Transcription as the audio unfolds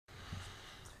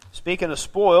Speaking of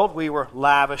spoiled, we were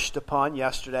lavished upon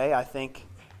yesterday, I think,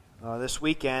 this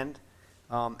weekend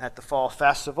at the Fall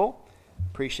Festival.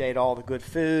 Appreciate all the good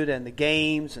food and the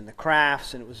games and the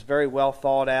crafts, and it was very well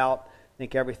thought out. I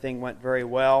think everything went very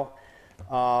well.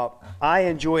 I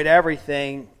enjoyed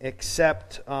everything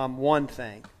except one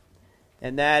thing,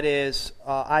 and that is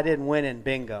I didn't win in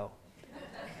bingo.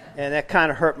 And that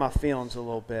kind of hurt my feelings a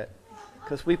little bit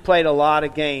because we played a lot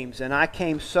of games, and I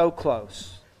came so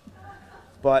close.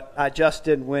 But I just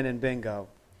didn't win in bingo.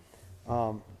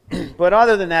 But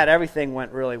other than that, everything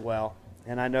went really well.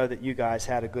 And I know that you guys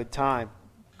had a good time.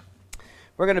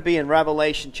 We're going to be in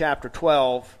Revelation chapter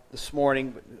 12 this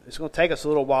morning. It's going to take us a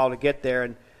little while to get there.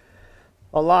 And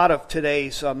a lot of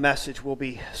today's message will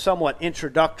be somewhat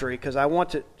introductory because I want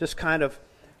to just kind of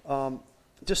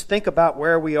just think about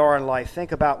where we are in life.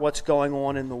 Think about what's going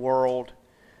on in the world.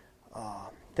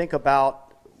 Think about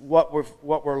what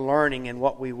we're learning and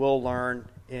what we will learn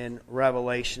in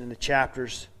Revelation in the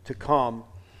chapters to come.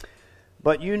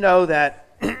 But you know that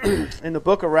in the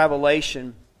book of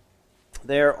Revelation,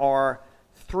 there are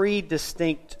three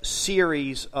distinct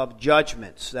series of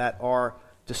judgments that are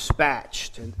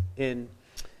dispatched in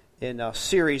a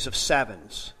series of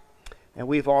sevens. And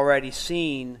we've already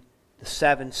seen the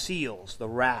seven seals, the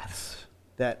wraths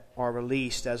that are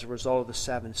released as a result of the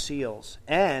seven seals.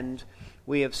 And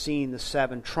we have seen the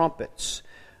seven trumpets.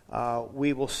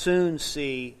 We will soon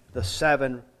see the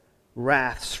seven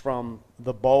wraths from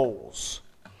the bowls.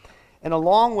 And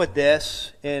along with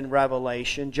this, in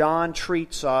Revelation, John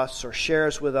treats us or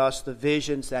shares with us the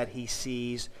visions that he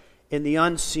sees in the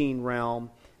unseen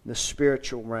realm, in the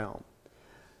spiritual realm.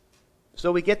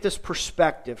 So we get this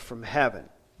perspective from heaven.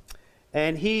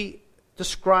 And he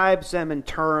describes them in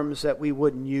terms that we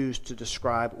wouldn't use to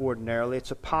describe ordinarily. It's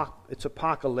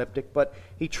apocalyptic, but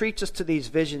he treats us to these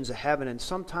visions of heaven, and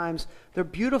sometimes they're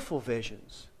beautiful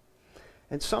visions.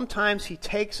 And sometimes he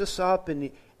takes us up and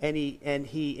he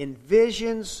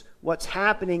envisions what's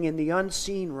happening in the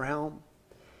unseen realm.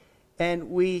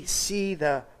 And we see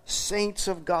the saints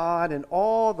of God and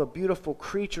all the beautiful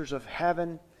creatures of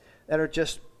heaven that are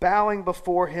just bowing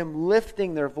before him,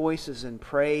 lifting their voices in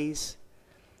praise,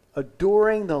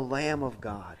 adoring the Lamb of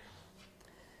God.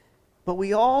 But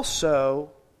we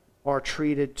also are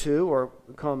treated to or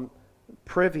become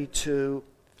privy to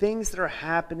things that are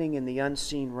happening in the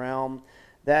unseen realm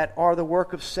that are the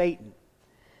work of Satan.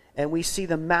 And we see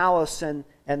the malice and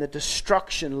the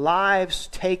destruction, lives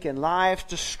taken, lives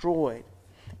destroyed,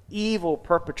 evil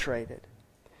perpetrated.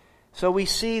 So we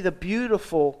see the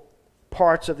beautiful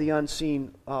parts of the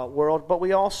unseen world, but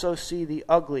we also see the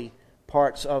ugly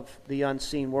parts of the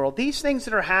unseen world. These things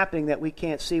that are happening that we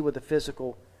can't see with the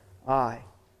physical eye.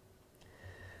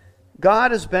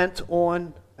 God is bent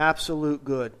on absolute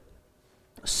good.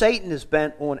 Satan is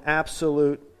bent on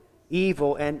absolute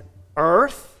evil, and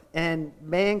earth and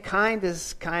mankind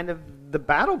is kind of the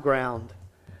battleground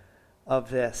of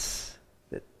this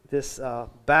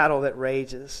battle that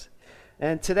rages.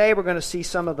 And today we're going to see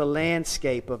some of the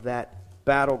landscape of that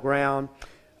battleground.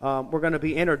 We're going to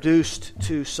be introduced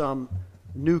to some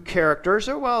new characters,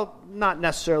 or well, not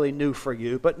necessarily new for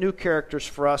you, but new characters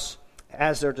for us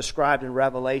as they're described in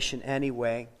Revelation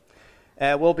anyway.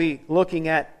 We'll be looking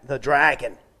at the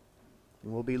dragon.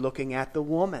 We'll be looking at the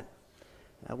woman.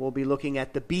 We'll be looking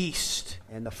at the beast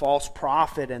and the false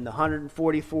prophet and the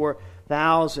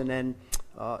 144,000 and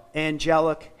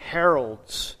angelic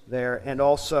heralds there, and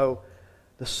also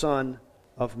the Son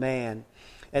of Man.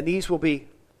 And these will be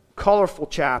colorful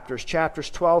chapters. Chapters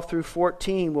 12 through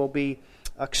 14 will be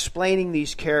explaining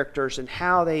these characters and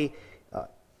how they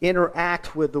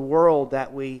interact with the world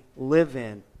that we live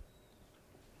in.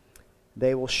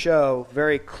 They will show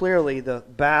very clearly the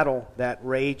battle that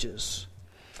rages.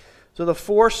 So the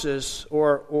forces,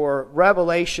 or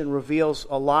Revelation reveals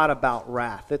a lot about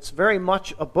wrath. It's very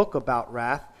much a book about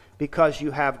wrath because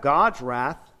you have God's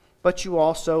wrath, but you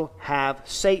also have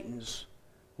Satan's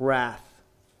wrath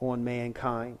on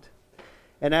mankind.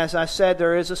 And as I said,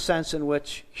 there is a sense in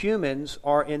which humans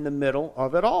are in the middle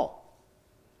of it all.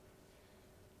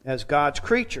 As God's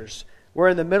creatures, we're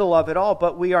in the middle of it all,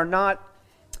 but we are not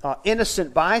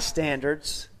innocent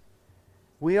bystanders.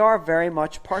 We are very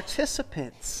much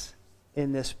participants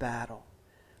in this battle.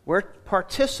 We're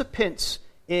participants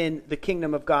in the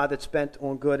kingdom of God that's bent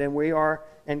on good, and we are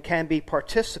and can be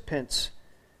participants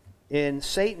in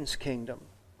Satan's kingdom,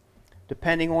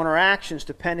 depending on our actions,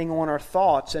 depending on our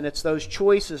thoughts. And it's those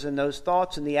choices and those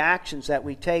thoughts and the actions that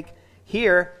we take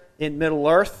here in Middle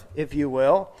Earth, if you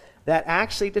will, that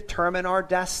actually determine our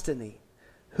destiny.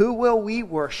 Who will we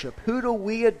worship? Who do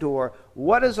we adore?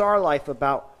 What is our life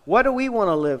about? What do we want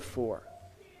to live for?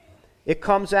 It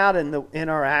comes out in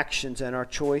our actions and our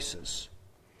choices.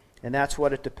 And that's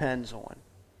what it depends on.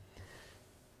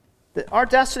 Our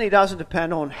destiny doesn't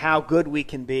depend on how good we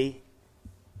can be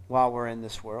while we're in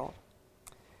this world.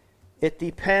 It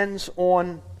depends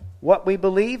on what we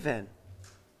believe in.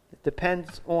 It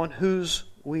depends on whose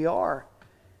we are.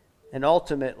 And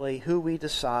ultimately, who we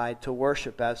decide to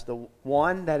worship as the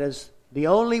one that is the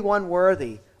only one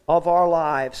worthy of our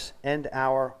lives and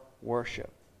our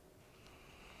worship.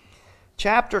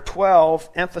 Chapter 12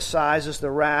 emphasizes the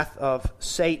wrath of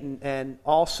Satan, and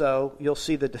also you'll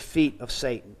see the defeat of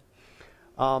Satan.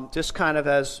 Just kind of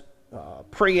as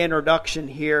pre-introduction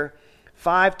here,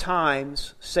 5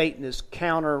 times Satan is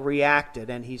counter-reacted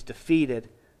and he's defeated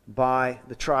by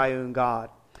the triune God.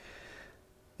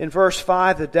 In verse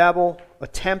 5, the devil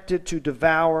attempted to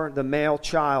devour the male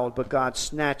child, but God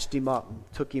snatched him up and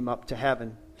took him up to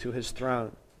heaven, to his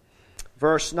throne.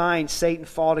 Verse 9, Satan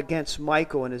fought against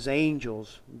Michael and his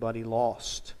angels, but he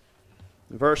lost.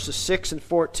 In verses 6 and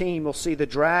 14, we'll see the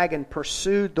dragon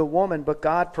pursued the woman, but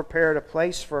God prepared a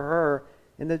place for her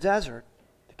in the desert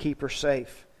to keep her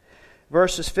safe.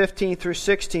 Verses 15 through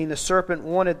 16, the serpent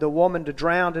wanted the woman to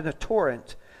drown in a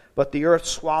torrent, but the earth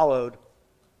swallowed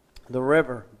the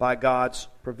river by God's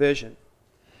provision.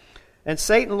 And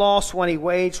Satan lost when he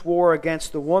waged war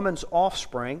against the woman's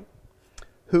offspring,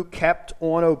 who kept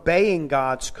on obeying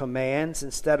God's commands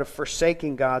instead of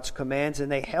forsaking God's commands,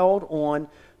 and they held on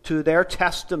to their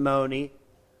testimony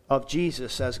of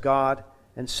Jesus as God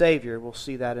and Savior. We'll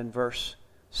see that in verse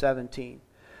 17.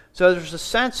 So there's a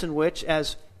sense in which,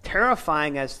 as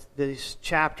terrifying as this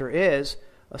chapter is,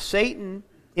 Satan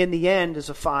in the end is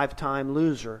a 5-time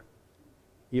loser,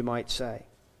 you might say.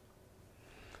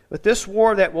 But this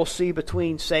war that we'll see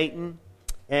between Satan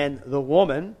and the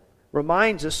woman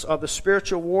reminds us of the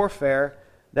spiritual warfare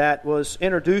that was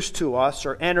introduced to us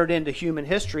or entered into human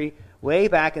history way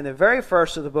back in the very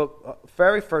first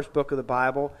book of the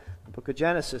Bible, the book of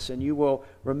Genesis. And you will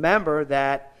remember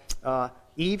that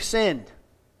Eve sinned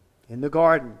in the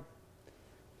garden.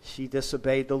 She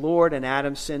disobeyed the Lord, and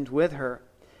Adam sinned with her.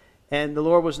 And the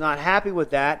Lord was not happy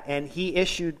with that, and he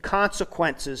issued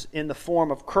consequences in the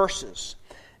form of curses.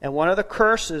 And one of the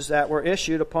curses that were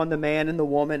issued upon the man and the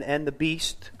woman and the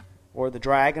beast, or the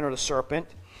dragon or the serpent,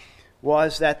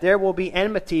 was that there will be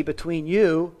enmity between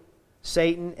you,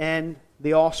 Satan, and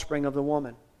the offspring of the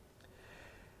woman.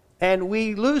 And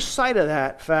we lose sight of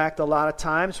that fact a lot of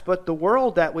times, but the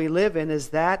world that we live in is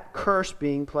that curse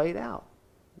being played out.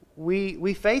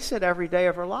 We face it every day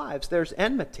of our lives. There's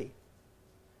enmity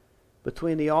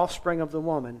between the offspring of the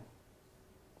woman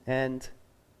and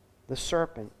the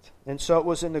serpent. And so it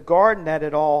was in the garden that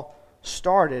it all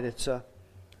started. It's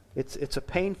a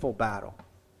painful battle.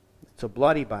 It's a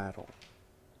bloody battle.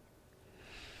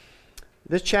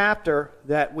 This chapter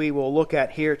that we will look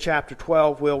at here, chapter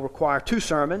 12, will require 2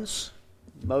 sermons.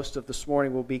 Most of this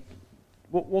morning will be,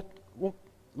 we'll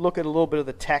look at a little bit of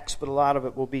the text, but a lot of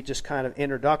it will be just kind of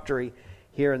introductory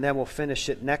here, and then we'll finish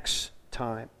it next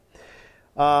time.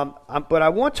 But I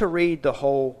want to read the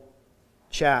whole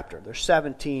chapter. There's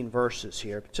 17 verses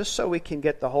here, just so we can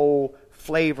get the whole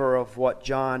flavor of what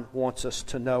John wants us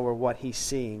to know, or what he's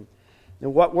seeing,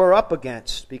 and what we're up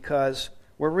against, because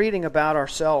we're reading about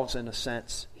ourselves in a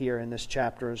sense here in this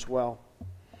chapter as well.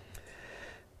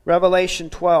 Revelation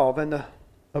 12, and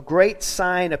a great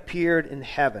sign appeared in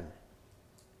heaven,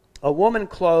 a woman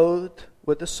clothed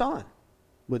with the sun,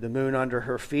 with the moon under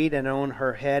her feet, and on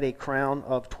her head a crown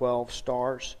of 12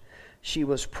 stars. She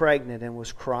was pregnant and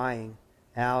was crying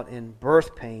out in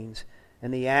birth pains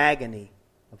and the agony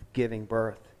of giving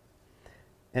birth.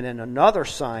 And then another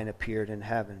sign appeared in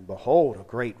heaven. Behold, a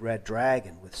great red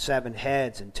dragon with 7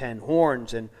 heads and 10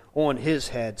 horns, and on his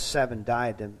head 7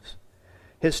 diadems.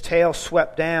 His tail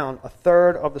swept down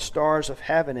 1/3 of the stars of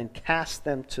heaven and cast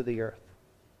them to the earth.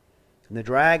 And the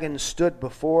dragon stood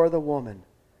before the woman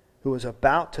who was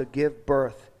about to give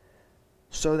birth,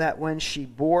 so that when she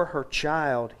bore her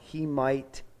child, he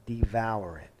might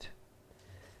devour it.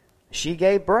 She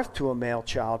gave birth to a male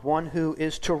child, one who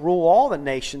is to rule all the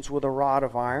nations with a rod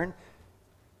of iron.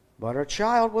 But her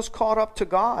child was caught up to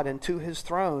God and to his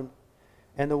throne.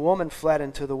 And the woman fled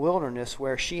into the wilderness,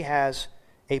 where she has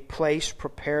a place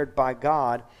prepared by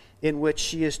God, in which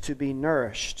she is to be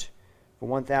nourished for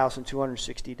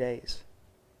 1,260 days.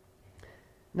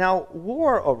 Now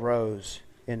war arose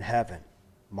in heaven.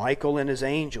 Michael and his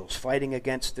angels fighting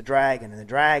against the dragon, and the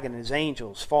dragon and his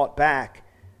angels fought back.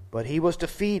 But he was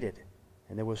defeated,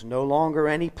 and there was no longer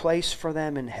any place for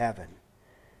them in heaven.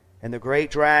 And the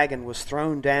great dragon was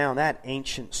thrown down, that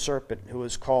ancient serpent who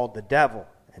is called the devil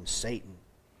and Satan,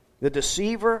 the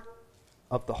deceiver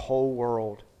of the whole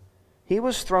world. he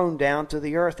was thrown down to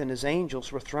the earth, and his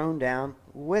angels were thrown down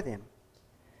with him.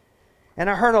 And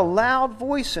I heard a loud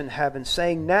voice in heaven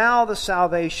saying, Now the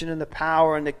salvation and the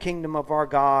power and the kingdom of our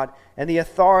God and the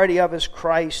authority of his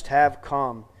Christ have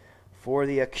come. For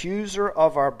the accuser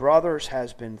of our brothers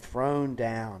has been thrown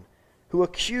down, who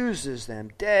accuses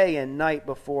them day and night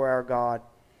before our God.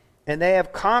 And they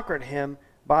have conquered him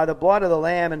by the blood of the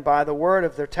Lamb and by the word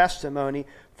of their testimony,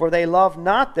 for they love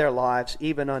not their lives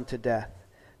even unto death.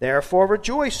 Therefore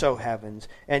rejoice, O heavens,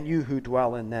 and you who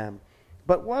dwell in them.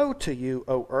 But woe to you,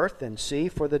 O earth and sea,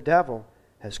 for the devil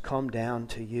has come down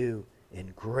to you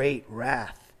in great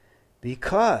wrath,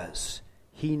 because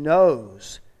he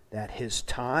knows that his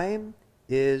time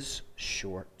is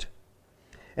short.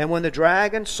 And when the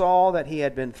dragon saw that he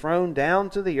had been thrown down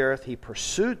to the earth, he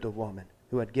pursued the woman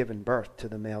who had given birth to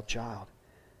the male child.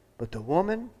 But the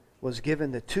woman was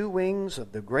given the 2 wings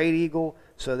of the great eagle,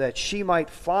 so that she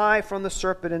might fly from the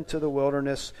serpent into the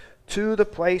wilderness, to the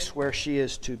place where she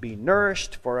is to be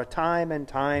nourished for a time and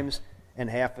times and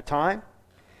half a time.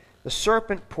 The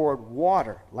serpent poured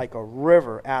water like a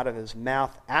river out of his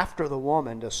mouth after the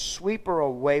woman, to sweep her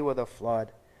away with a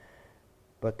flood.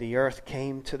 But the earth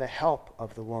came to the help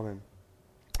of the woman.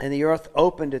 And the earth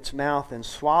opened its mouth and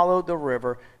swallowed the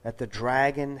river that the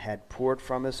dragon had poured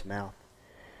from his mouth.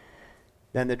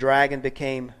 Then the dragon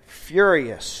became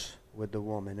furious with the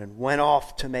woman and went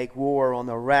off to make war on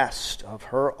the rest of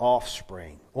her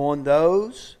offspring, on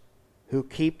those who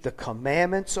keep the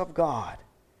commandments of God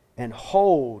and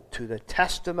hold to the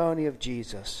testimony of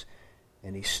Jesus.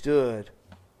 And he stood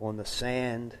on the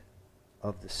sand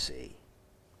of the sea.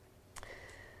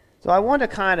 So I want to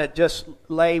kind of just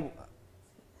lay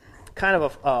kind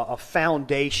of a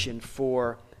foundation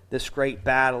for this great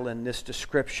battle and this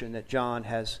description that John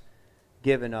has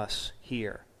given us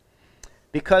here.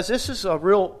 Because this is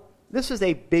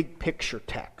a big picture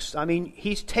text. I mean,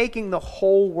 he's taking the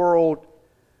whole world,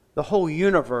 the whole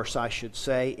universe, I should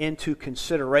say, into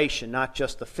consideration, not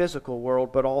just the physical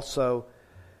world, but also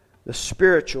the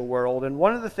spiritual world. And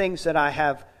one of the things that I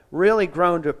have really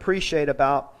grown to appreciate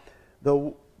about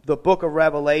the book of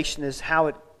Revelation is how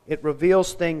it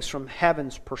reveals things from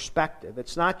heaven's perspective.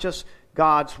 It's not just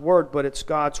God's word, but it's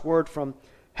God's word from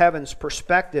heaven's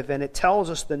perspective, and it tells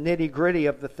us the nitty-gritty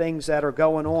of the things that are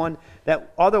going on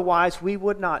that otherwise we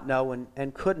would not know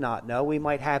and could not know. We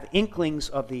might have inklings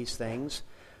of these things,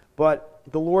 but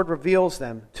the Lord reveals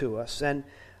them to us. And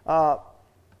for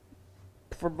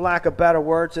lack of better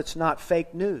words, it's not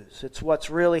fake news. It's what's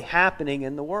really happening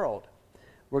in the world.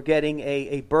 We're getting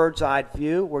a bird's-eye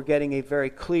view. We're getting a very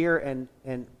clear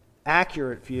and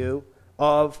accurate view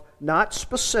of not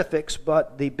specifics,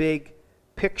 but the big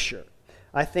picture.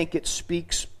 I think it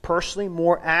speaks personally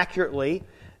more accurately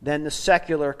than the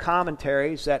secular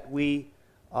commentaries that we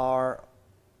are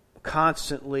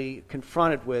constantly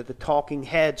confronted with, the talking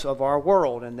heads of our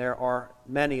world, and there are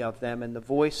many of them, and the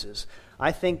voices.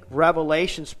 I think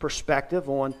Revelation's perspective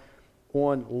on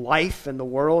life and the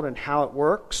world and how it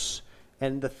works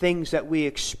and the things that we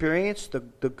experience, the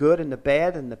good and the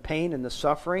bad and the pain and the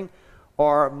suffering,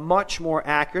 are much more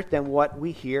accurate than what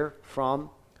we hear from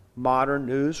modern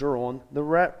news or on the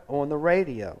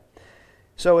radio.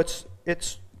 So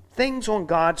it's things on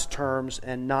God's terms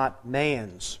and not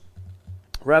man's.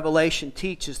 Revelation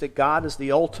teaches that God is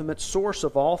the ultimate source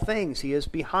of all things. He is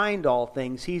behind all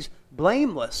things. He's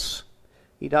blameless.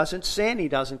 He doesn't sin. He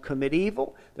doesn't commit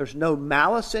evil. There's no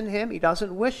malice in him. He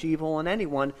doesn't wish evil on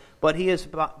anyone, but he is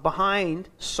behind,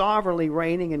 sovereignly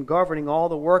reigning and governing all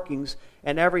the workings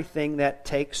and everything that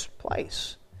takes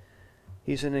place.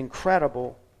 He's an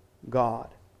incredible God.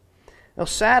 Now,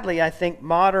 sadly, I think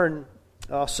modern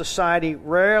society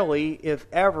rarely, if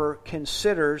ever,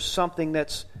 considers something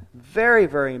that's very,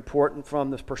 very important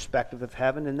from the perspective of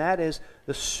heaven, and that is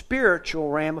the spiritual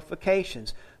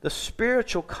ramifications, the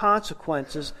spiritual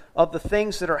consequences of the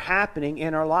things that are happening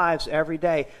in our lives every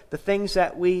day, the things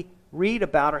that we read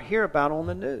about or hear about on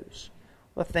the news,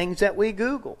 the things that we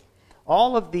Google.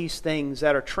 All of these things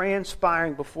that are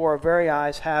transpiring before our very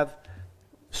eyes have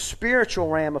spiritual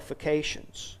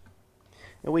ramifications.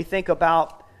 And we think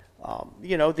about,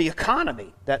 the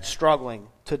economy that's struggling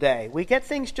today. We get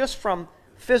things just from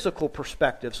physical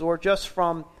perspectives or just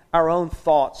from our own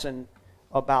thoughts and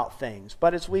about things.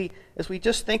 But as we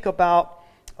just think about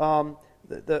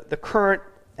the current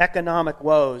economic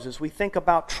woes, as we think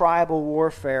about tribal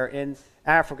warfare in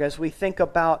Africa, as we think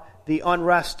about the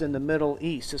unrest in the Middle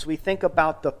East, as we think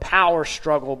about the power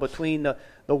struggle between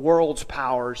the world's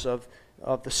powers of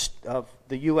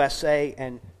the USA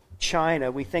and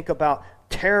China, we think about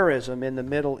terrorism in the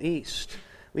Middle East.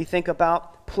 We think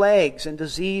about plagues and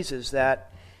diseases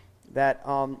that that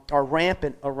are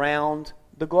rampant around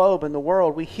the globe and the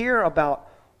world. We hear about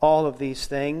all of these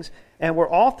things, and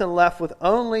we're often left with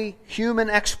only human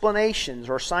explanations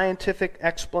or scientific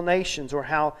explanations or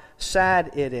how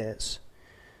sad it is.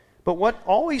 But what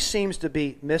always seems to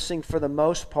be missing for the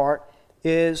most part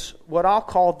is what I'll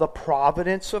call the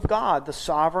providence of God, the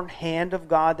sovereign hand of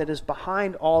God that is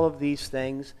behind all of these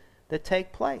things that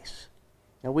take place.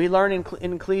 Now we learn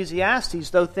in Ecclesiastes,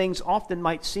 though things often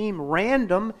might seem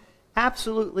random,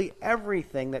 absolutely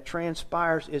everything that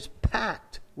transpires is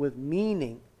packed with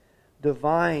meaning,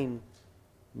 divine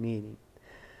meaning.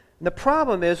 And the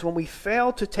problem is when we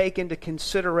fail to take into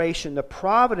consideration the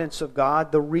providence of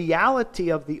God, the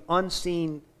reality of the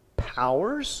unseen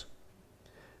powers,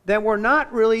 then we're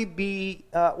not really being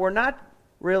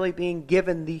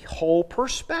given the whole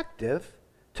perspective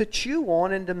to chew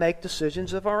on and to make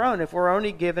decisions of our own. If we're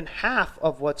only given half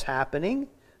of what's happening,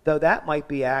 though that might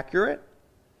be accurate,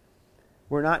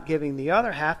 we're not giving the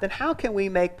other half, then how can we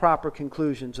make proper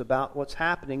conclusions about what's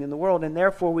happening in the world? And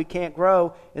therefore we can't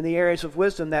grow in the areas of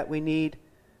wisdom that we need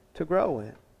to grow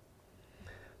in.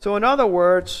 So in other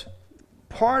words,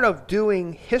 part of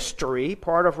doing history,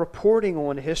 part of reporting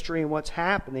on history and what's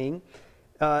happening,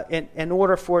 in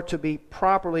order for it to be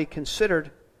properly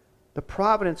considered, the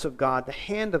providence of God, the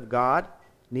hand of God,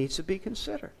 needs to be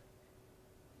considered.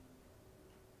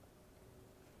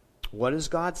 What is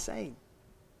God saying?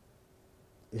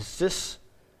 Is this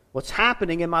what's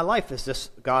happening in my life? Is this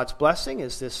God's blessing?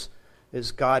 Is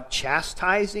God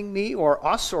chastising me or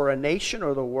us or a nation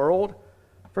or the world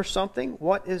for something?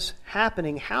 What is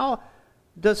happening? How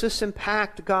does this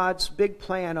impact God's big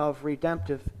plan of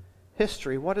redemptive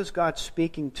history? What is God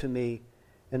speaking to me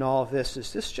in all of this?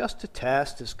 Is this just a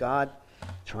test? Is God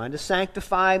trying to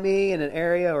sanctify me in an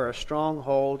area or a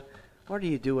stronghold? What are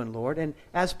you doing, Lord? And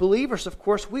as believers, of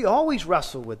course, we always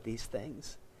wrestle with these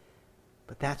things.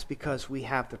 But that's because we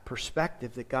have the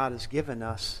perspective that God has given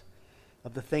us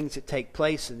of the things that take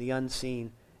place in the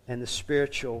unseen and the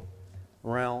spiritual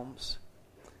realms.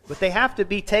 But they have to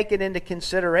be taken into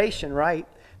consideration, right?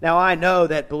 Now, I know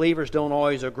that believers don't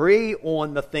always agree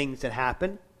on the things that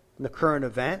happen in the current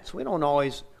events. We're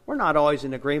not always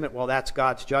in agreement, well, that's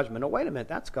God's judgment. Oh, wait a minute,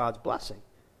 that's God's blessing.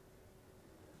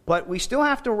 But we still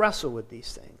have to wrestle with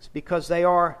these things because they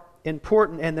are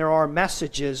important and there are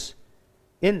messages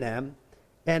in them.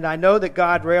 And I know that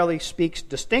God rarely speaks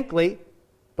distinctly,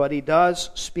 but He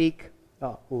does speak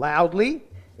loudly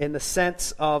in the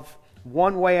sense of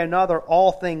one way or another,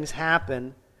 all things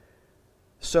happen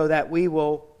so that we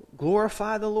will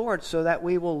glorify the Lord, so that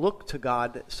we will look to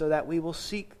God, so that we will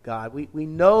seek God. We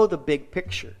know the big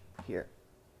picture here.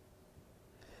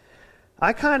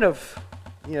 I kind of,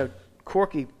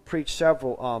 Corky preached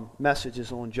several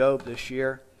messages on Job this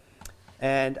year,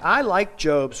 and I like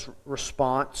Job's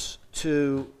response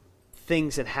to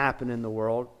things that happen in the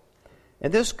world.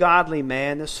 And this godly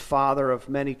man, this father of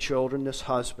many children, this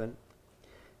husband,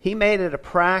 he made it a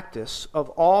practice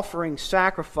of offering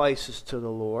sacrifices to the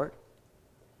Lord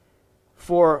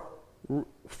for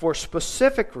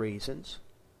specific reasons.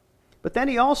 But then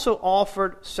he also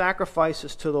offered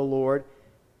sacrifices to the Lord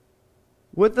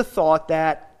with the thought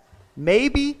that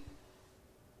maybe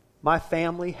my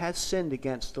family has sinned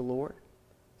against the Lord,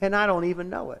 and I don't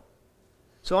even know it.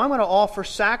 So I'm going to offer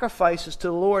sacrifices to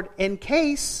the Lord in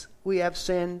case we have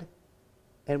sinned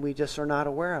and we just are not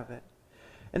aware of it.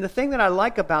 And the thing that I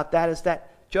like about that is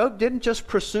that Job didn't just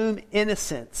presume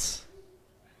innocence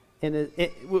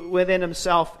within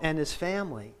himself and his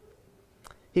family.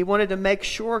 He wanted to make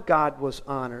sure God was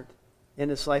honored in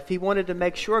his life. He wanted to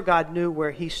make sure God knew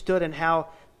where he stood and how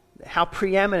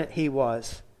preeminent he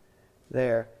was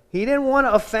there. He didn't want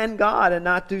to offend God and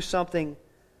not do something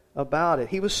about it.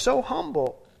 He was so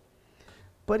humble.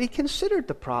 But he considered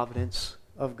the providence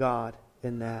of God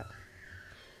in that.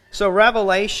 So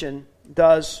Revelation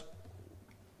does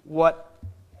what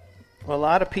a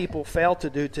lot of people fail to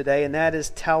do today, and that is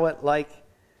tell it like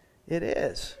it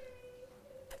is.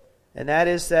 And that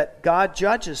is that God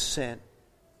judges sin.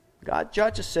 God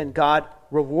judges sin. God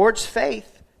rewards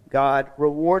faith. God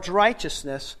rewards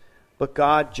righteousness. But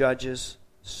God judges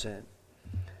sin.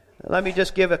 Let me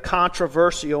just give a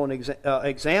controversial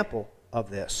example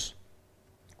of this.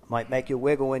 Might make you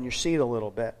wiggle in your seat a little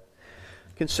bit.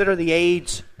 Consider the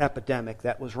AIDS epidemic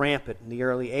that was rampant in the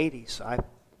early 80s.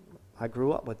 I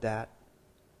grew up with that.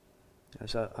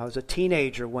 I was a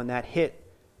teenager when that hit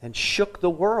and shook the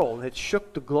world. It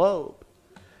shook the globe.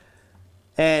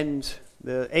 And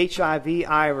the HIV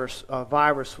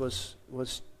virus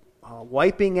was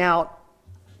wiping out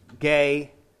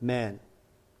gay men.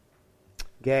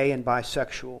 Gay and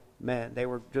bisexual men.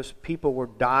 People were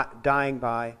dying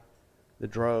by the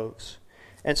droves.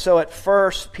 And so at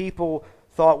first people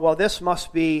thought, well, this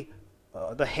must be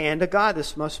the hand of God.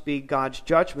 This must be God's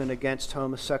judgment against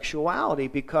homosexuality,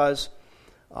 because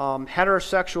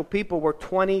heterosexual people were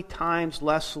 20 times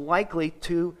less likely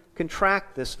to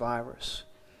contract this virus.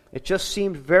 It just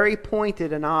seemed very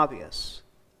pointed and obvious.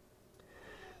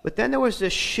 But then there was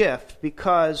this shift,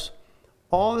 because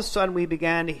all of a sudden we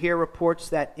began to hear reports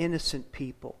that innocent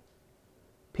people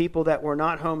that were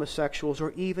not homosexuals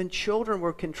or even children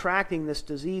were contracting this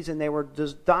disease, and they were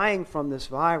just dying from this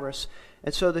virus.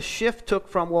 And so the shift took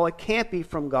from, well, it can't be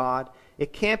from God,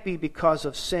 it can't be because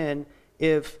of sin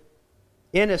if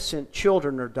innocent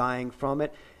children are dying from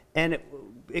it. And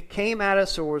it came at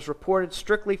us, or was reported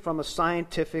strictly from a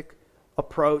scientific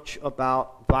approach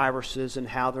about viruses and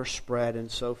how they're spread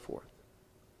and so forth.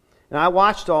 And I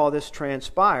watched all this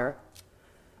transpire.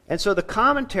 And so the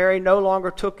commentary no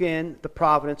longer took in the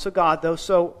providence of God, though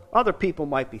so other people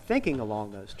might be thinking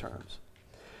along those terms.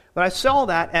 But I saw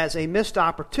that as a missed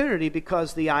opportunity,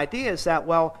 because the idea is that,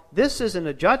 well, this isn't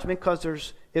a judgment,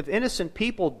 because if innocent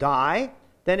people die,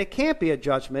 then it can't be a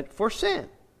judgment for sin.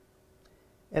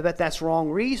 And that's wrong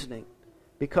reasoning,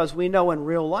 because we know in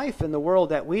real life, in the world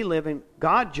that we live in,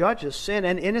 God judges sin,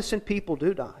 and innocent people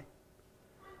do die.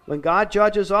 When God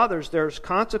judges others, there's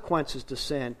consequences to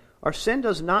sin. Our sin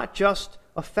does not just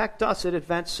affect us, it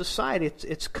affects society.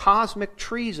 It's cosmic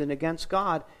treason against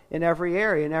God in every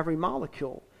area, in every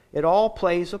molecule. It all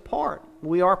plays a part.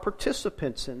 We are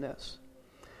participants in this.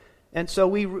 And so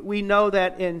we know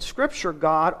that in Scripture,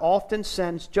 God often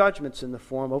sends judgments in the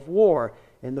form of war,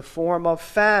 in the form of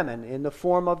famine, in the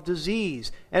form of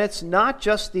disease. And it's not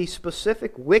just the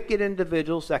specific wicked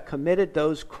individuals that committed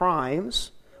those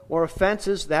crimes or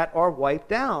offenses that are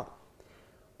wiped out.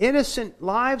 Innocent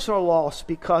lives are lost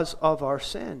because of our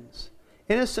sins.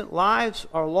 Innocent lives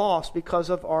are lost because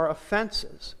of our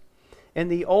offenses. In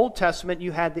the Old Testament,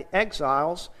 you had the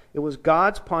exiles. It was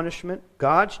God's punishment,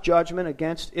 God's judgment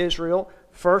against Israel.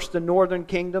 First the northern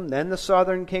kingdom, then the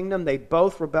southern kingdom. They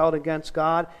both rebelled against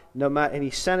God, and he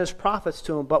sent his prophets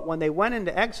to them. But when they went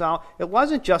into exile, it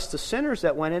wasn't just the sinners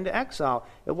that went into exile.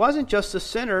 It wasn't just the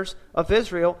sinners of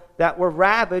Israel that were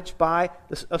ravaged by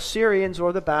the Assyrians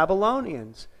or the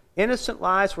Babylonians. Innocent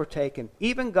lives were taken.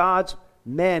 Even God's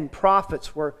men,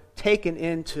 prophets, were taken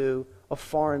into a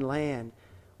foreign land.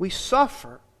 We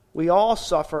suffer. We all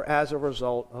suffer as a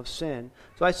result of sin.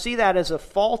 So I see that as a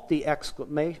faulty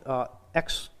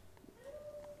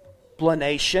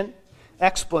explanation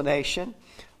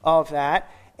of that,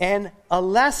 and a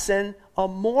lesson, a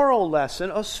moral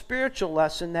lesson, a spiritual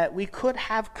lesson that we could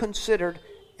have considered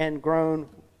and grown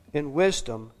in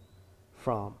wisdom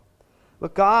from.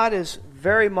 But God is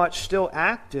very much still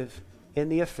active in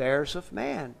the affairs of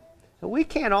man. And we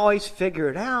can't always figure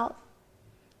it out.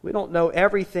 We don't know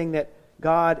everything that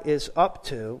God is up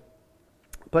to,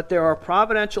 but there are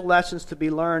providential lessons to be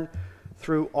learned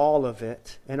through all of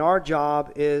it. And our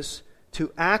job is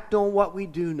to act on what we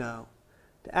do know,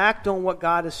 to act on what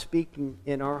God is speaking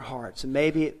in our hearts. And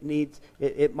maybe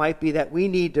it might be that we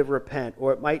need to repent,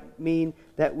 or it might mean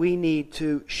that we need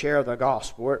to share the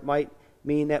gospel, or it might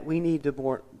mean that we need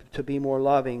to be more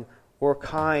loving or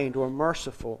kind or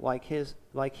merciful like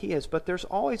he is. But there's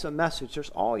always a message.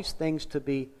 There's always things to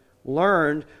be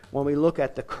learned when we look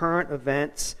at the current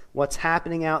events, what's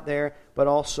happening out there, but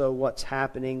also what's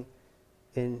happening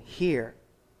in here.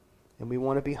 And we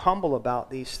want to be humble about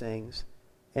these things.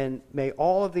 And may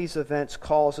all of these events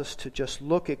cause us to just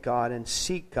look at God and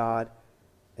seek God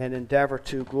and endeavor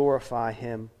to glorify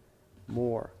Him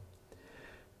more.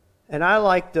 And I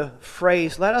like the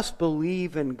phrase, let us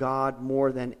believe in God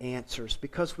more than answers,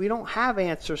 because we don't have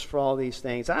answers for all these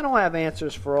things. I don't have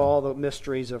answers for all the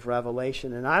mysteries of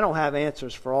Revelation, and I don't have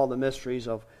answers for all the mysteries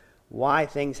of why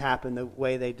things happen the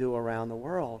way they do around the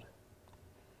world.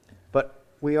 But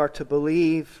we are to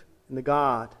believe in the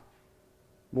God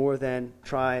more than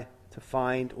try to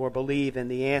find or believe in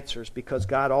the answers, because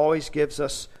God always gives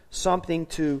us something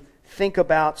to think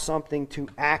about, something to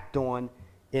act on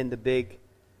in the big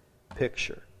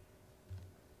picture.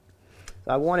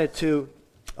 I wanted to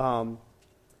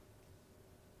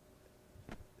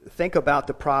think about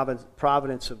the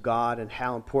providence of God and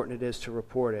how important it is to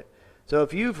report it. So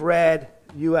if you've read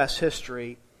U.S.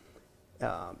 history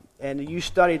and you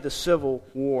studied the Civil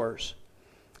Wars,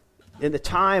 in the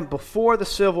time before the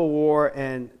Civil War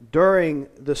and during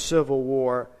the Civil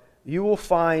War, you will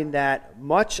find that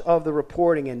much of the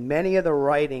reporting and many of the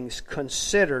writings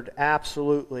considered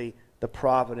absolutely the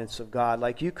providence of God.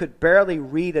 Like you could barely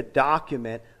read a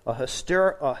document, a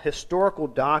historical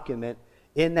document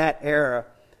in that era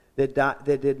that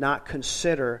did not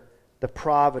consider the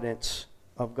providence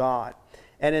of God.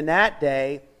 And in that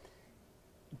day,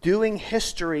 doing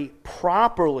history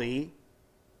properly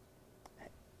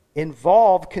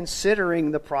involved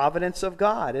considering the providence of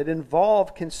God. It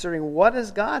involved considering, what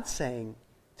is God saying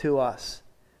to us?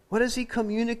 What is He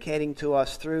communicating to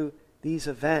us through these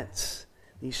events,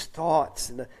 these thoughts,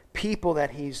 and the people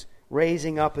that He's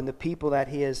raising up and the people that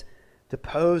He is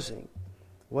deposing?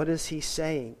 What is He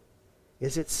saying?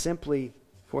 Is it simply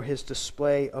for His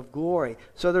display of glory?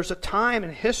 So there's a time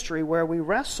in history where we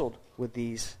wrestled with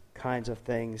these kinds of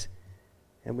things,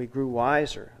 and we grew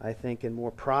wiser, I think, and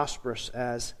more prosperous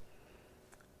as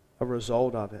a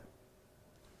result of it.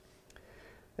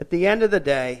 At the end of the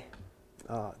day,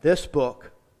 this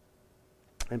book,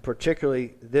 and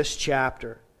particularly this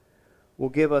chapter, will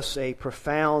give us a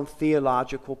profound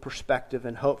theological perspective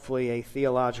and hopefully a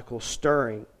theological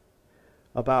stirring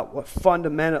about what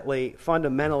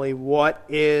fundamentally what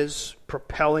is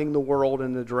propelling the world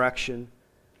in the direction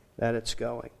that it's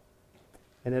going.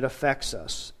 And it affects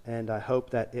us, and I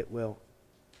hope that it will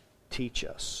teach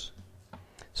us.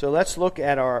 So let's look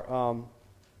at our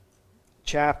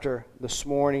chapter this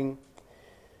morning.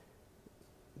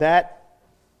 That,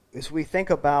 as we think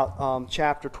about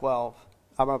chapter 12,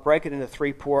 I'm going to break it into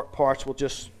three parts. We'll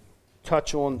just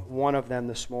touch on one of them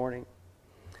this morning.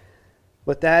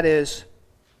 But that is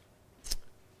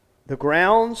the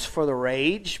grounds for the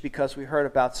rage, because we heard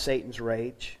about Satan's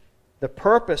rage, the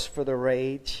purpose for the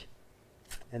rage,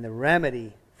 and the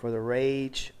remedy for the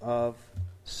rage of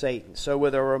Satan. So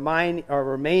with our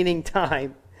remaining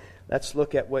time, let's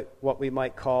look at what we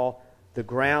might call the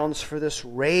grounds for this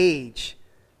rage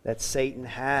that Satan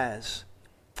has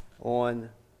on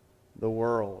the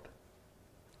world.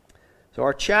 So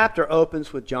our chapter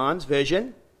opens with John's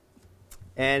vision,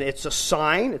 and it's a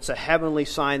sign, it's a heavenly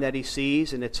sign that he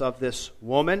sees, and it's of this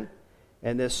woman,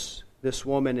 and this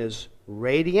woman is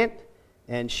radiant,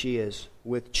 and she is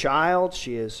with child,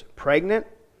 she is pregnant.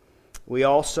 We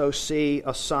also see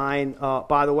a sign,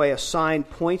 by the way, a sign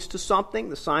points to something.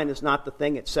 The sign is not the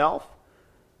thing itself.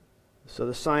 So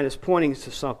the sign is pointing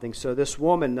to something. So this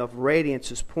woman of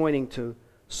radiance is pointing to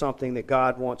something that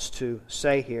God wants to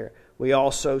say here. We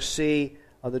also see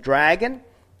the dragon,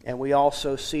 and we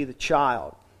also see the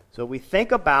child. So we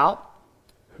think about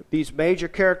these major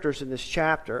characters in this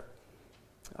chapter.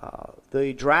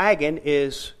 The dragon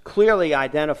is clearly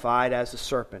identified as the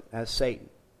serpent, as Satan.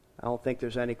 I don't think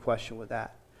there's any question with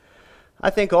that. I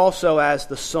think also as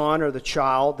the son or the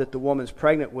child that the woman's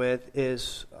pregnant with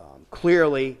is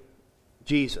clearly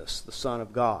Jesus, the Son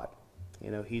of God. You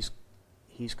know, he's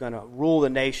going to rule the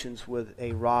nations with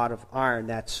a rod of iron.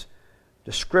 That's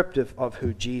descriptive of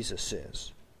who Jesus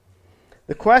is.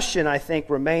 The question, I think,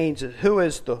 remains is, who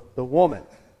is the woman?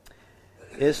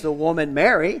 Is the woman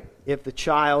Mary if the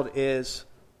child is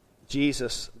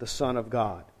Jesus, the Son of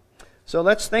God? So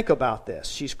let's think about this.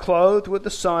 She's clothed with the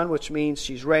sun, which means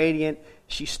she's radiant.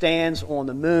 She stands on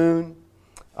the moon.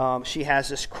 She has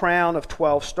this crown of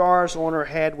 12 stars on her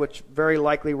head, which very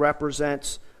likely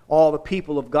represents all the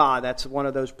people of God. That's one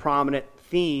of those prominent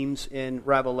themes in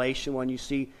Revelation. When you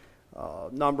see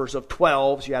numbers of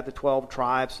 12s, you have the 12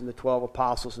 tribes and the 12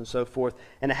 apostles and so forth.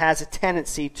 And it has a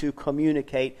tendency to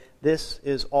communicate this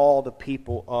is all the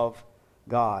people of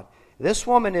God. This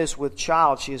woman is with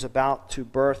child. She is about to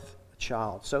birth a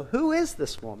child. So who is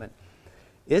this woman?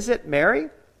 Is it Mary?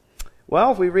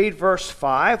 Well, if we read verse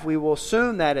 5, we will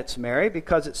assume that it's Mary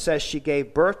because it says she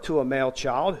gave birth to a male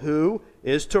child who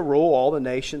is to rule all the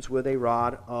nations with a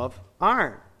rod of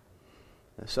iron.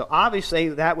 So obviously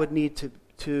that would need to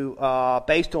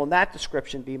based on that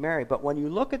description, be Mary. But when you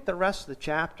look at the rest of the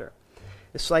chapter,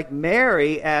 it's like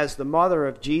Mary, as the mother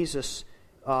of Jesus,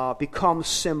 becomes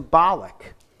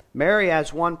symbolic. Mary,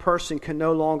 as one person, can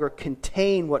no longer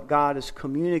contain what God is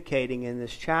communicating in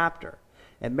this chapter.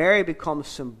 And Mary becomes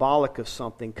symbolic of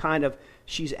something, kind of,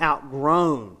 she's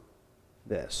outgrown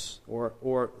this. Or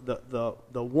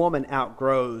the woman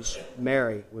outgrows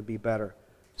Mary, would be better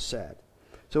said.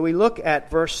 So we look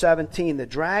at verse 17. The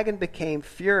dragon became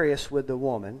furious with the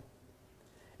woman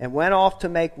and went off to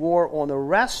make war on the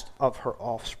rest of her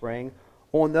offspring,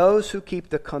 on those who keep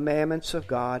the commandments of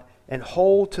God and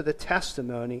hold to the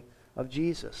testimony of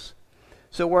Jesus.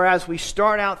 So whereas we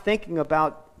start out thinking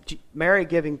about Mary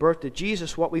giving birth to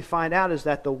Jesus, what we find out is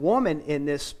that the woman in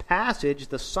this passage,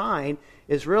 the sign,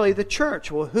 is really the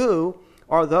church. Well, who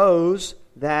are those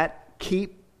that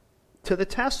keep to the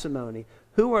testimony?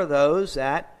 Who are those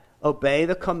that obey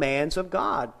the commands of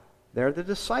God? They're the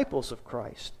disciples of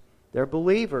Christ. They're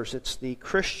believers. It's the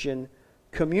Christian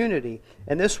community.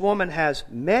 And this woman has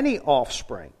many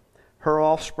offspring. Her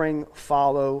offspring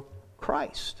follow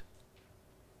Christ.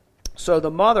 So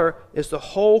the mother is the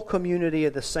whole community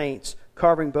of the saints,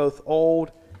 covering both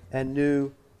Old and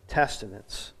New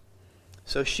Testaments.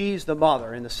 So she's the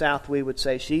mother. In the South, we would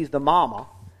say she's the mama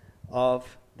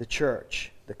of the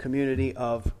church, the community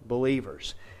of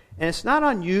believers. And it's not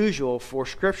unusual for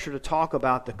Scripture to talk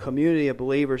about the community of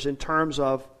believers in terms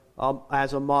of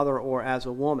as a mother or as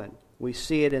a woman. We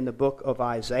see it in the book of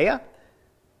Isaiah.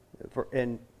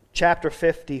 In chapter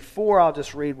 54, I'll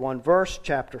just read one verse,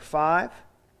 chapter 5.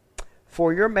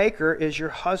 For your Maker is your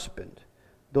husband.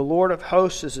 The Lord of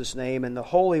hosts is his name, and the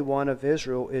Holy One of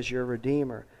Israel is your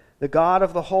Redeemer. The God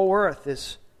of the whole earth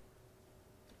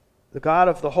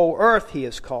he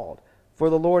is called. For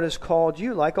the Lord has called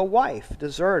you like a wife,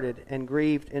 deserted and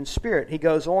grieved in spirit. He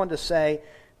goes on to say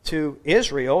to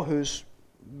Israel, who's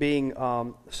being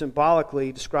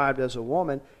symbolically described as a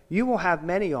woman, you will have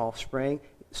many offspring,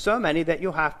 so many that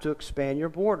you'll have to expand your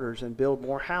borders and build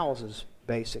more houses,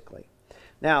 basically.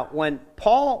 Now, when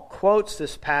Paul quotes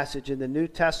this passage in the New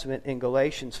Testament in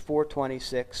Galatians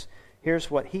 4:26,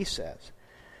 here's what he says.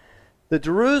 The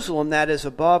Jerusalem that is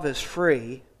above is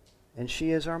free, and she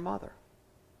is our mother.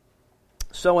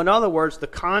 So in other words, the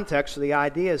context of the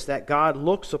idea is that God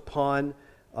looks upon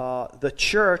the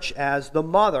church as the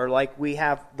mother, like we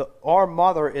have, our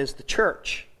mother is the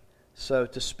church, so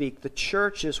to speak. The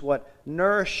church is what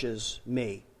nourishes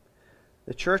me.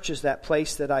 The church is that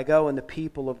place that I go in the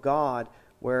people of God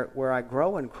where I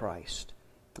grow in Christ,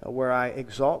 where I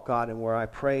exalt God and where I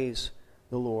praise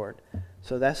the Lord.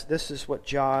 So this is what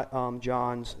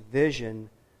John's vision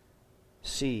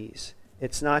sees.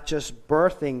 It's not just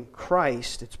birthing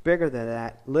Christ, it's bigger than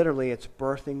that. Literally, it's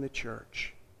birthing the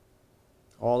church.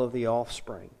 All of the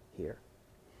offspring here.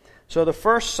 So the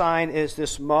first sign is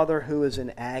this mother who is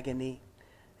in agony,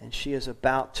 and she is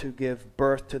about to give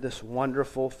birth to this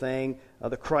wonderful thing,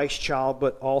 the Christ child,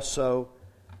 but also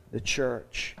the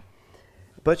church.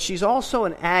 But she's also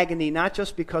in agony, not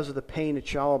just because of the pain of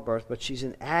childbirth, but she's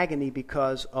in agony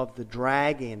because of the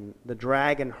dragon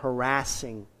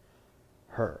harassing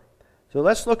her. So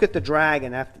let's look at the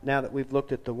dragon now that we've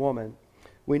looked at the woman.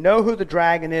 We know who the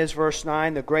dragon is, verse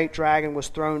 9. The great dragon was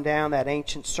thrown down, that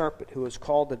ancient serpent who is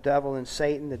called the devil and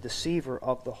Satan, the deceiver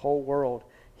of the whole world.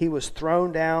 He was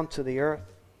thrown down to the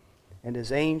earth, and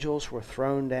his angels were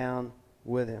thrown down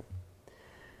with him.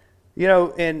 You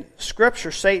know, in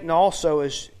Scripture, Satan also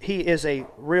is a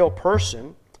real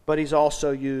person, but he's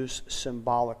also used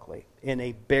symbolically in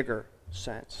a bigger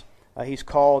sense. He's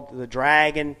called the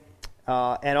dragon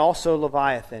and also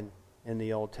Leviathan in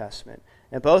the Old Testament.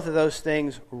 And both of those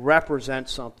things represent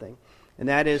something, and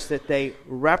that is that they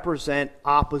represent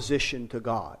opposition to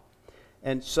God.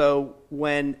 And so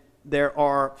when there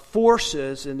are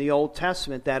forces in the Old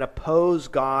Testament that oppose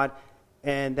God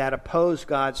and that oppose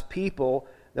God's people,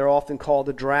 they're often called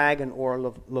the dragon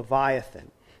or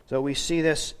Leviathan. So we see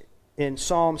this in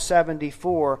Psalm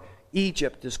 74.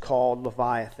 Egypt is called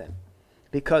Leviathan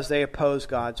because they oppose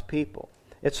God's people.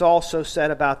 It's also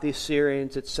said about the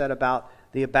Assyrians, it's said about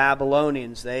the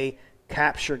Babylonians. They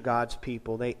captured God's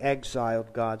people. They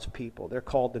exiled God's people. They're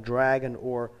called the dragon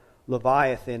or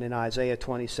Leviathan in Isaiah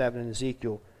 27 and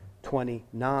Ezekiel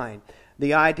 29.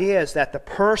 The idea is that the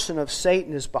person of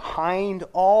Satan is behind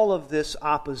all of this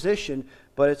opposition,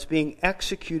 but it's being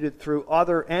executed through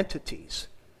other entities,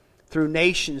 through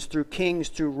nations, through kings,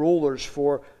 through rulers,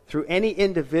 through any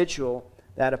individual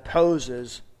that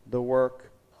opposes the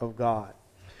work of God.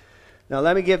 Now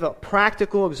let me give a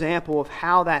practical example of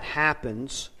how that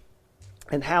happens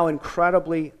and how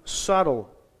incredibly subtle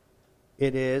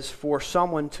it is for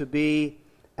someone to be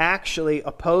actually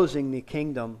opposing the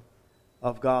kingdom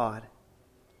of God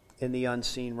in the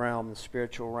unseen realm, the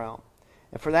spiritual realm.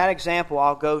 And for that example,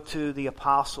 I'll go to the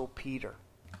Apostle Peter.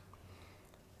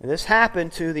 And this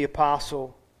happened to the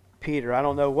Apostle Peter. I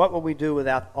don't know what would we do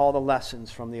without all the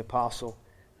lessons from the Apostle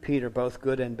Peter, both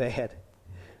good and bad.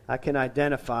 I can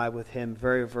identify with him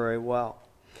very, very well.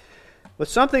 But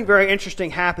something very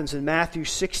interesting happens in Matthew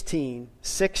 16.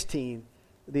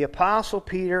 The Apostle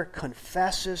Peter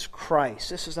confesses Christ.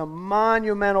 This is a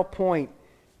monumental point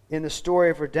in the story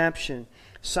of redemption.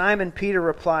 Simon Peter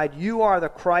replied, "You are the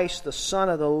Christ, the Son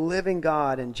of the living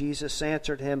God." And Jesus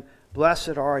answered him,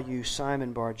 "Blessed are you,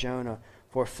 Simon Bar-Jonah,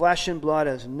 for flesh and blood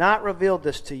has not revealed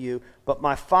this to you, but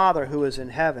my Father who is in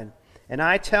heaven. And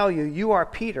I tell you, you are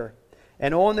Peter,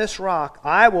 and on this rock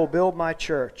I will build my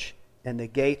church, and the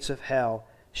gates of hell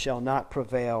shall not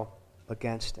prevail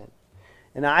against it."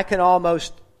 And I can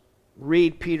almost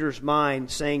read Peter's mind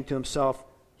saying to himself,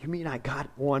 "You mean I got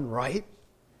one right?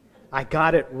 I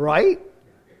got it right?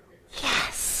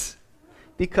 Yes!"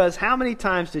 Because how many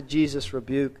times did Jesus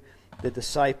rebuke the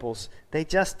disciples. They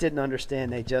just didn't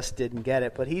understand. They just didn't get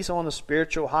it. But he's on a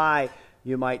spiritual high,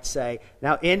 you might say.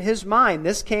 Now, in his mind,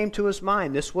 this came to his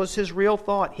mind. This was his real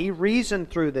thought. He reasoned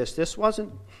through this. This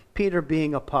wasn't Peter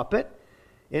being a puppet.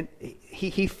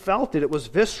 He felt it. It was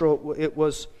visceral. It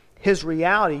was his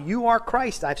reality. You are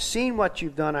Christ. I've seen what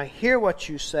you've done. I hear what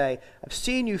you say. I've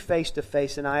seen you face to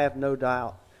face, and I have no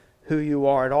doubt who you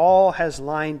are. It all has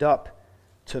lined up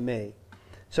to me.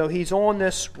 So he's on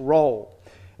this roll.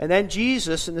 And then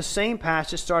Jesus, in the same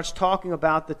passage, starts talking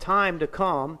about the time to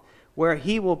come where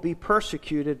he will be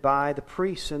persecuted by the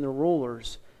priests and the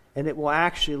rulers, and it will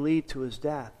actually lead to his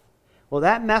death. Well,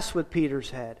 that messed with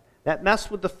Peter's head. That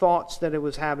messed with the thoughts that it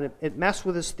was having. It messed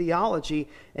with his theology,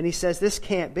 and he says, this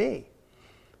can't be.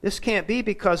 This can't be,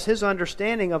 because his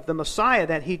understanding of the Messiah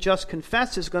that he just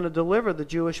confessed is going to deliver the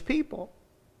Jewish people.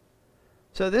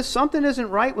 So something isn't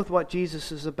right with what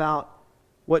Jesus is about,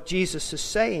 what Jesus is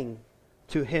saying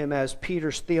to him as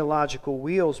Peter's theological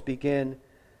wheels begin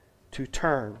to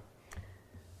turn.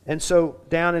 And so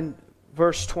down in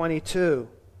verse 22,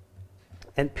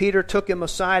 and Peter took him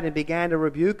aside and began to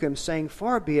rebuke him, saying,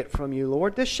 Far be it from you,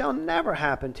 Lord, this shall never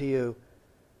happen to you.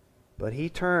 But he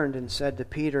turned and said to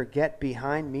Peter, Get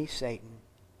behind me, Satan.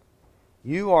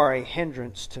 You are a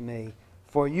hindrance to me,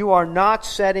 for you are not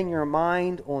setting your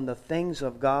mind on the things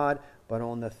of God, but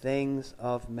on the things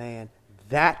of man.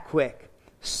 That quick.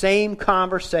 Same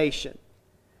conversation.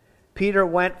 Peter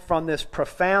went from this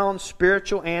profound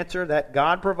spiritual answer that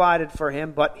God provided for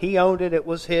him, but he owned it, it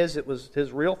was his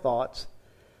real thoughts,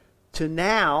 to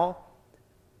now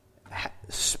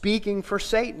speaking for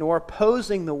Satan or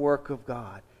opposing the work of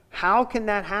God. How can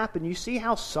that happen? You see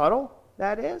how subtle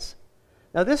that is?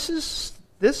 Now this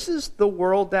is the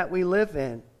world that we live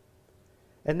in.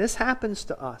 And this happens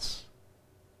to us.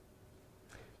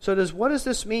 So what does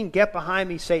this mean, get behind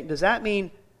me, Satan? Does that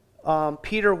mean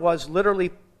Peter was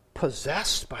literally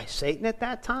possessed by Satan at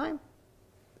that time?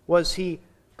 Was he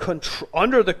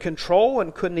under the control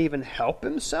and couldn't even help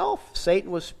himself?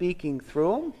 Satan was speaking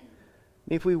through him?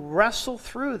 If we wrestle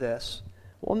through this,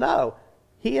 well, no.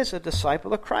 He is a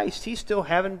disciple of Christ. He's still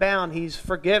heaven bound. He's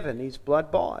forgiven. He's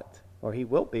blood bought. Or he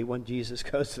will be when Jesus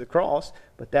goes to the cross.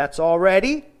 But that's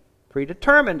already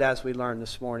predetermined, as we learned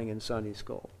this morning in Sunday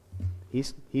school.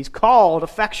 He's called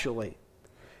effectually.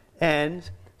 And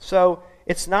so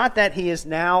it's not that he is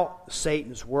now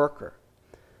Satan's worker.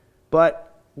 But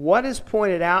what is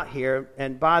pointed out here,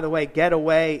 and by the way, get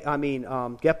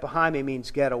behind me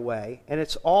means get away. And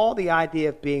it's all the idea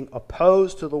of being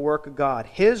opposed to the work of God.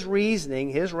 His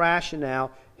reasoning, his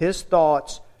rationale, his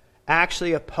thoughts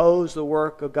actually oppose the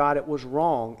work of God. It was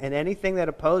wrong. And anything that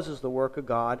opposes the work of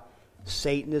God,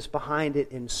 Satan is behind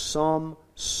it in some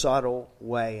subtle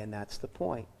way, and that's the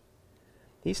point.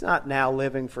 He's not now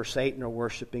living for Satan or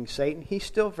worshiping Satan. He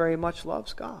still very much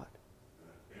loves God.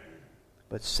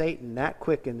 But Satan, that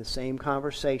quick in the same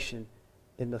conversation,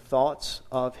 in the thoughts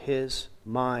of his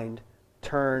mind,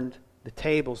 turned the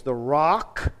tables. The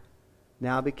rock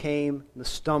now became the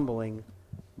stumbling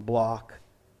block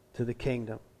to the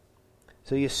kingdom.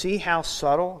 So you see how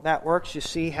subtle that works? You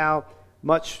see how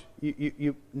much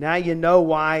now you know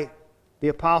why the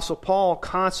Apostle Paul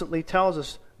constantly tells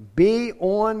us, be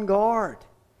on guard.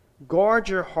 Guard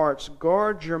your hearts.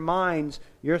 Guard your minds.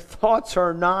 Your thoughts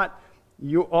are not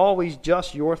always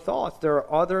just your thoughts. There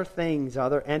are other things,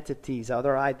 other entities,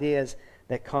 other ideas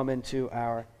that come into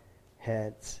our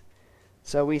heads.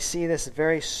 So we see this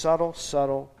very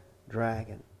subtle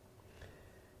dragon,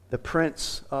 the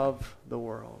prince of the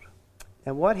world.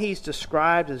 And what he's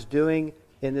described as doing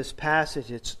in this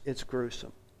passage, it's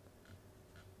gruesome.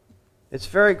 It's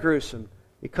very gruesome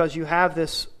because you have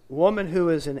this woman who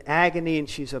is in agony and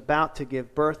she's about to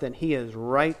give birth, and he is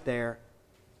right there.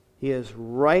 He is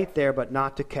right there, but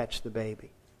not to catch the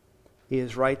baby. He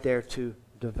is right there to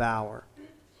devour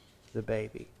the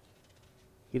baby.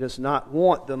 He does not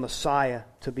want the Messiah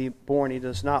to be born. He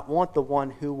does not want the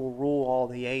one who will rule all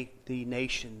the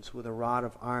nations with a rod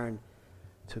of iron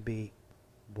to be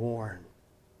born.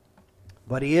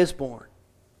 But he is born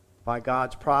by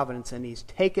God's providence, and he's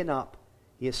taken up.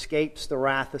 He escapes the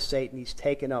wrath of Satan. He's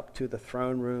taken up to the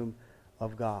throne room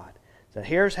of God. So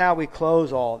here's how we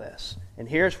close all this. And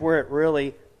here's where it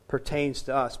really pertains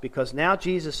to us. Because now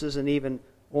Jesus isn't even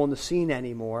on the scene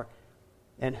anymore.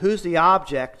 And who's the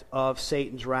object of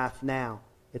Satan's wrath now?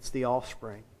 It's the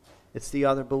offspring. It's the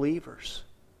other believers.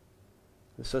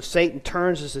 And so Satan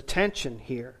turns his attention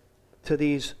here to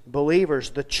these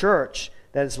believers, the church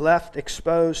that is left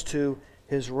exposed to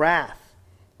his wrath.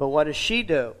 But what does she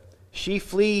do? She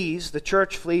flees, the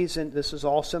church flees, and this is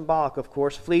all symbolic, of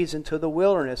course, flees into the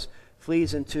wilderness,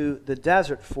 flees into the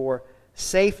desert for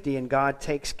safety, and God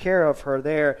takes care of her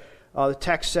there. The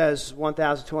text says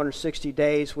 1,260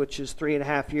 days, which is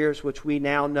 3.5 years, which we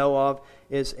now know of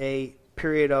is a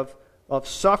period of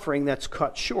suffering that's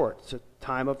cut short. It's a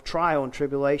time of trial and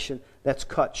tribulation that's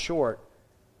cut short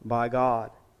by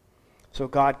God. So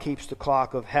God keeps the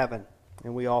clock of heaven,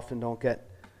 and we often don't get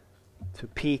to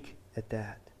peek at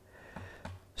that.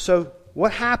 So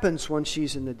what happens when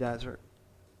she's in the desert?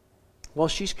 Well,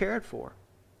 she's cared for.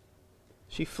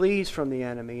 She flees from the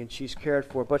enemy and she's cared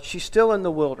for, but she's still in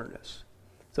the wilderness.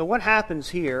 So what happens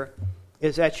here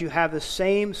is that you have the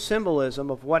same symbolism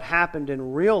of what happened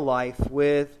in real life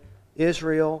with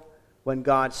Israel when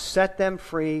God set them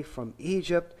free from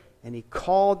Egypt and He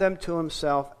called them to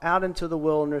Himself out into the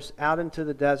wilderness, out into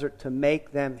the desert to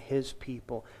make them His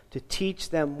people, to teach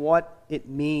them what it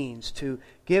means, to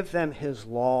give them His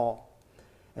law,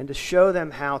 and to show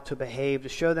them how to behave, to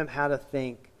show them how to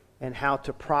think, and how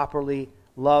to properly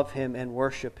love Him and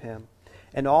worship Him.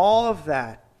 And all of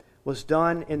that was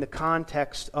done in the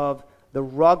context of the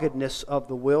ruggedness of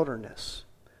the wilderness.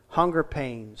 Hunger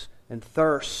pains and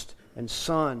thirst and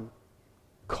sun,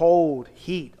 cold,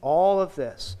 heat, all of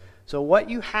this. So what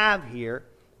you have here,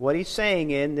 what he's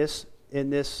saying in this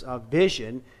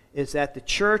vision, is that the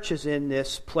church is in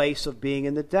this place of being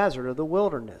in the desert or the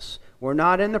wilderness. We're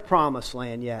not in the promised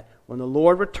land yet. When the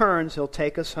Lord returns, He'll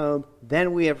take us home.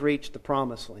 Then we have reached the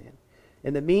promised land.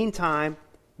 In the meantime,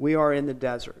 we are in the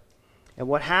desert. And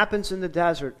what happens in the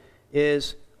desert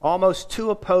is almost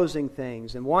two opposing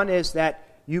things. And one is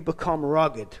that you become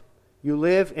rugged. You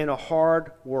live in a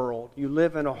hard world. You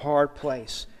live in a hard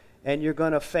place. And you're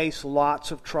going to face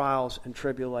lots of trials and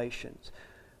tribulations.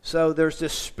 So there's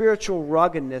this spiritual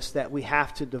ruggedness that we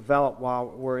have to develop while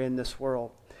we're in this world.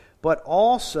 But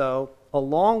also,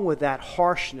 along with that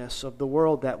harshness of the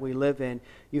world that we live in,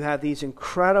 you have these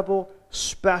incredible,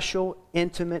 special,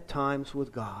 intimate times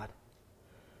with God.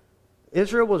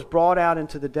 Israel was brought out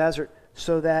into the desert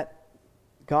so that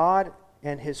God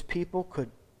and His people could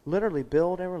literally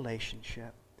build a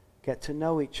relationship, get to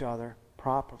know each other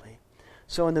properly.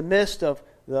 So in the midst of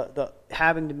the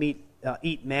having to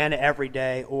eat manna every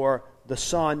day, or the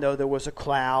sun, though there was a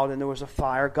cloud and there was a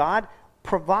fire, God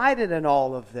provided in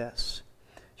all of this.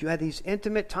 You had these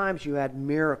intimate times. You had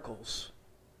miracles.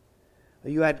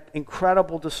 You had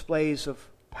incredible displays of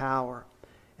power.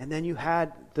 And then you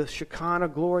had the Shekinah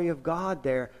glory of God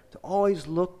there to always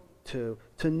look to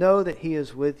know that He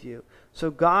is with you.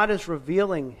 So God is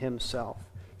revealing Himself.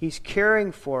 He's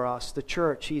caring for us, the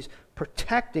church. He's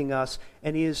protecting us,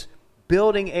 and He is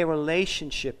building a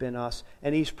relationship in us,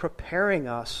 and He's preparing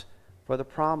us for the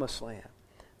promised land.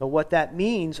 But what that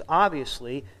means,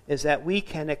 obviously, is that we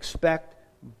can expect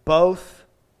both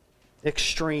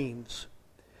extremes.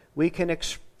 We can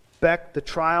expect the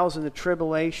trials and the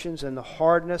tribulations and the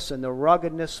hardness and the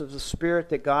ruggedness of the Spirit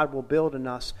that God will build in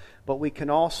us, but we can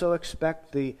also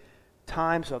expect the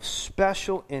times of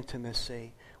special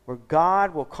intimacy where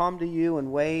God will come to you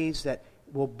in ways that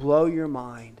will blow your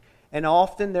mind. And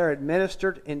often they're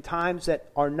administered in times that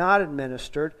are not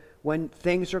administered when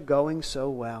things are going so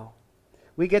well.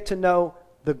 We get to know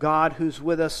the God who's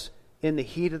with us in the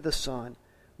heat of the sun.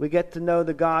 We get to know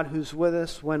the God who's with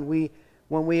us when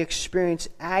we experience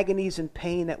agonies and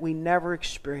pain that we never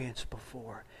experienced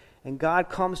before. And God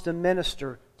comes to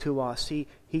minister to us.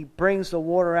 He brings the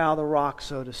water out of the rock,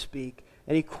 so to speak.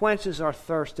 And He quenches our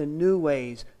thirst in new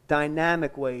ways,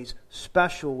 dynamic ways,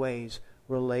 special ways,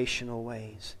 relational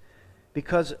ways.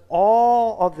 Because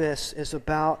all of this is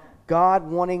about God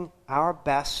wanting our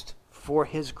best for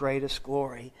His greatest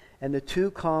glory. And the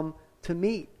two come to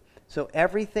meet. So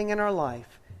everything in our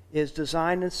life is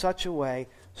designed in such a way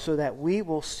so that we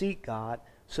will seek God,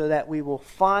 so that we will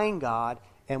find God,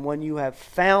 and when you have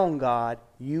found God,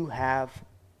 you have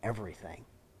everything.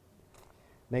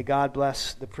 May God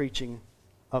bless the preaching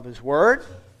of His Word.